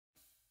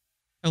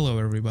Hello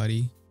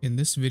everybody, in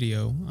this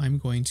video I'm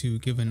going to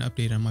give an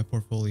update on my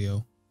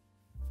portfolio.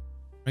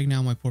 Right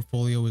now my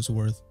portfolio is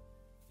worth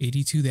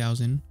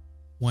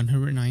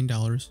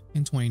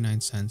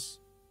 $82,109.29.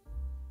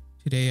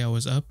 Today I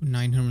was up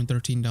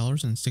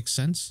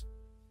 $913.06,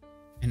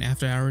 and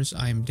after hours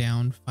I am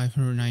down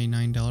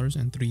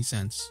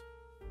 $599.03.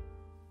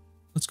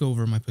 Let's go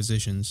over my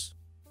positions.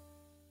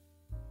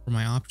 For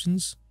my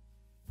options,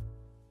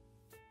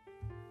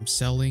 I'm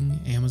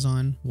selling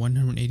Amazon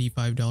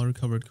 $185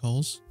 covered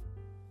calls.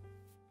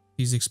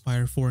 These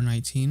expire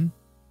 4/19.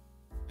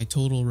 My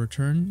total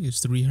return is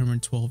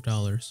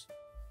 $312.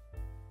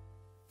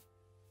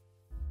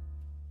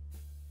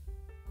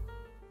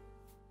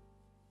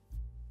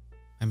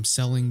 I'm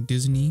selling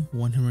Disney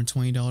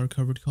 $120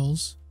 covered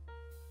calls.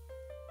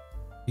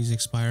 These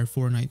expire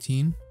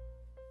 4/19.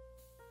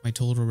 My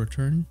total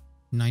return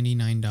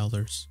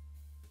 $99.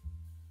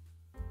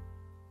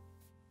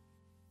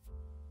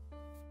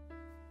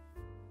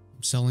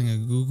 I'm selling a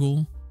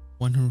Google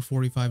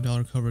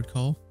 $145 covered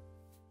call.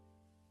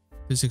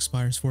 This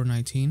expires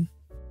 4/19.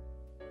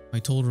 My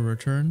total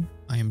return,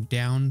 I am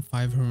down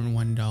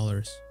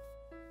 $501.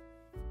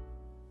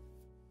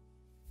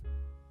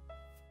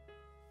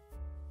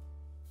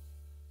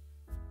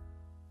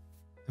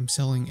 I'm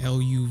selling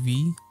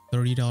LUV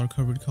 $30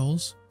 covered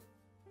calls.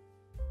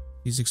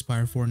 These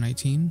expire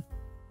 4/19.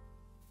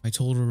 My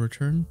total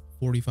return,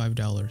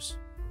 $45.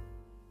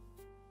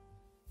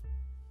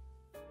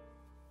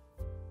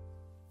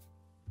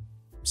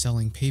 I'm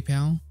selling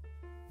PayPal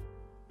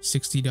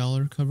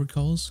 $60 covered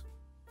calls.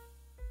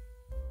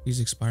 These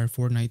expire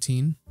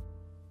 4/19.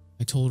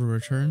 My total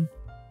return,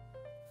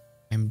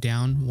 I am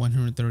down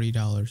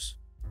 $130.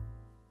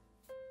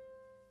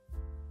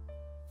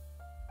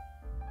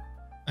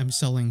 I'm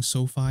selling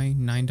SoFi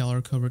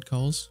 $9 covered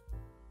calls.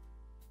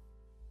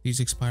 These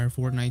expire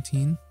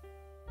 4/19.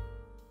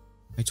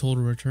 My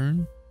total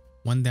return,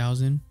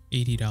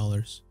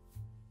 $1,080.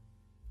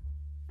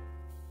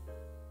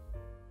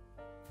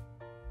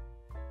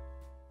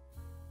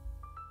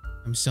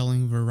 I'm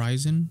selling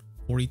Verizon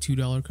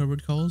 $42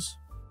 covered calls.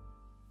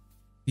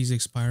 These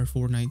expire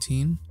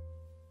 4/19.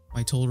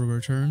 My total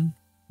return,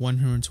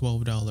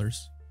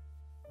 $112.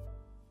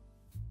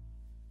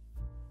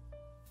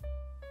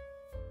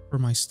 For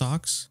my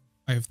stocks,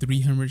 I have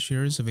 300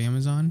 shares of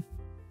Amazon.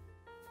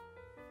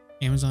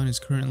 Amazon is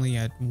currently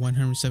at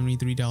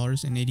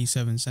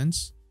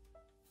 $173.87.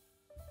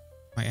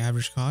 My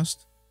average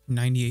cost,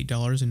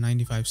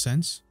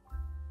 $98.95.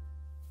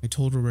 My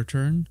total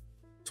return,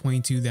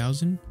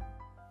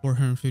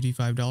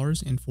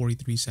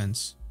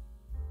 $22,455.43.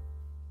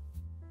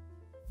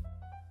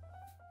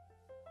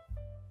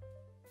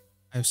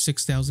 I have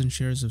 6,000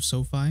 shares of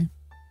SoFi.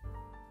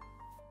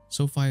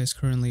 SoFi is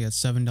currently at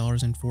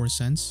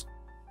 $7.04.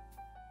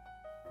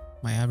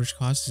 My average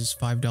cost is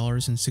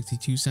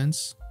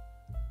 $5.62.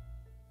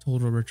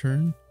 Total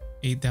return,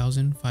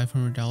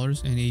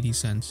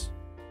 $8,500.80.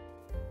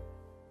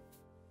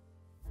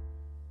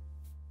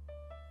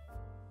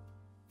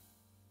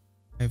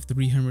 I have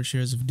 300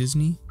 shares of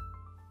Disney.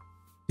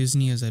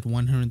 Disney is at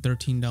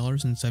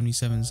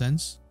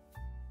 $113.77.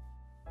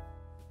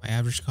 My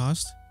average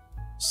cost,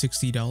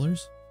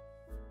 $60.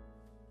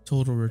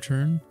 Total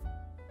return,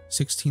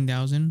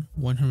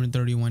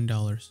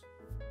 $16,131.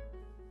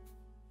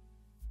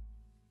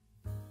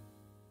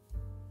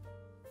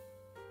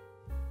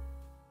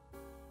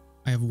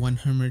 I have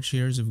 100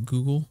 shares of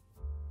Google.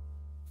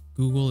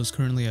 Google is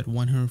currently at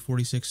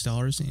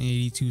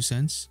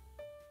 $146.82.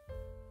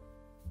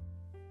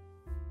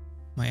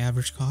 My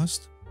average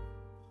cost,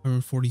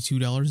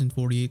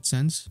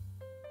 $142.48.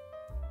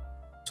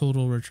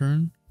 Total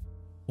return,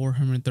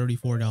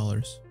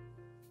 $434.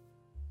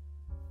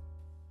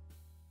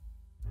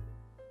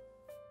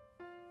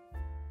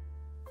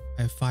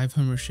 I have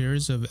 500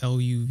 shares of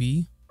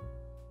LUV.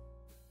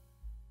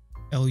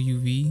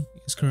 LUV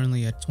is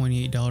currently at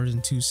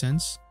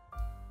 $28.02.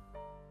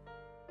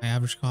 My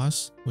average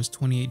cost was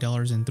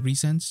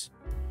 $28.03.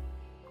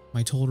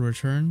 My total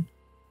return,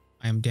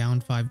 I am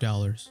down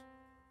 $5.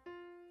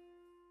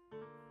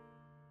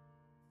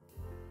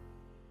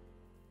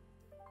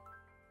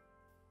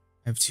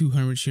 I have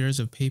 200 shares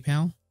of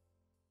PayPal.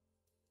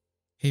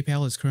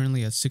 PayPal is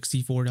currently at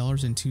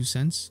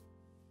 $64.02.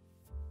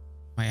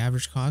 My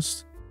average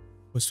cost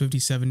was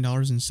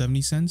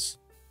 $57.70.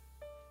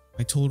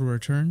 My total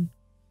return,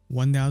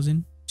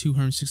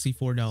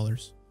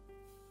 $1,264.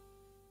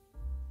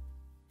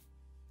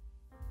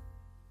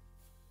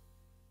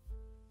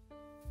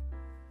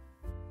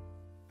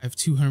 I have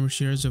 200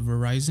 shares of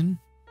Verizon.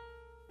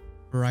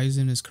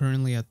 Verizon is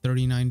currently at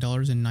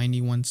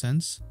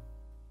 $39.91.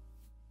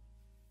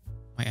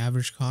 My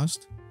average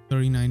cost,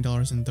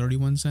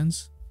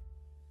 $39.31.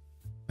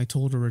 My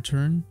total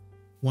return,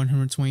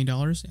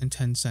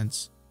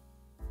 $120.10.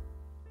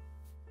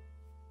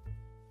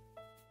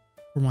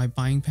 For my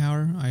buying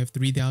power, I have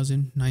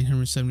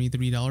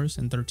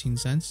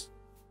 $3,973.13.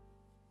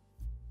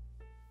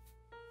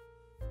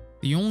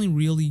 The only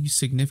really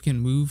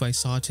significant move I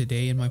saw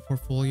today in my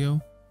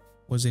portfolio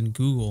was in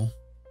Google.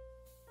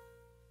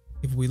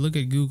 if we look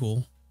at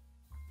Google,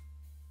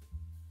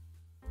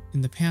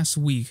 in the past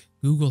week,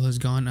 Google has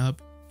gone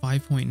up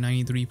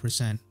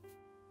 5.93%.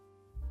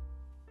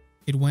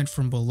 It went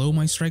from below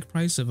my strike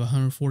price of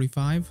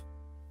 145,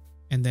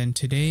 and then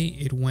today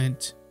it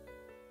went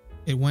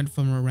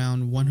from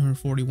around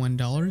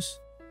 $141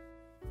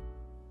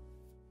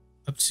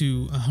 up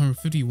to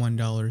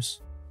 $151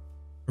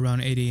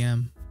 around 8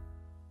 a.m.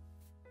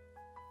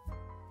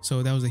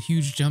 So that was a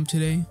huge jump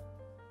today.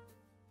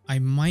 I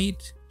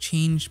might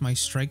change my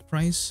strike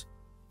price.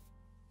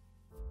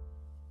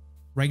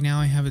 Right now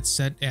I have it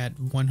set at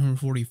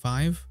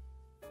 145,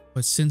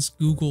 but since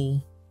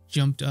Google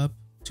jumped up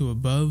to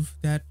above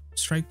that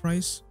strike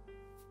price,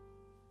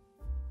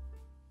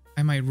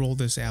 I might roll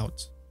this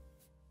out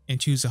and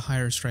choose a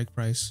higher strike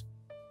price,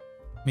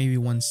 maybe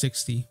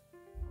 160.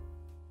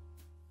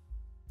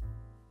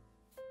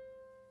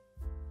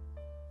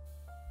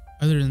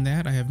 Other than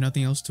that, I have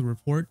nothing else to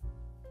report.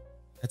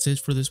 That's it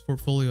for this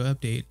portfolio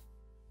update.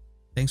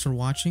 Thanks for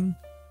watching.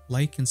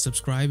 Like and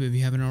subscribe if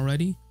you haven't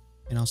already,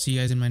 and I'll see you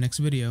guys in my next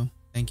video.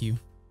 Thank you.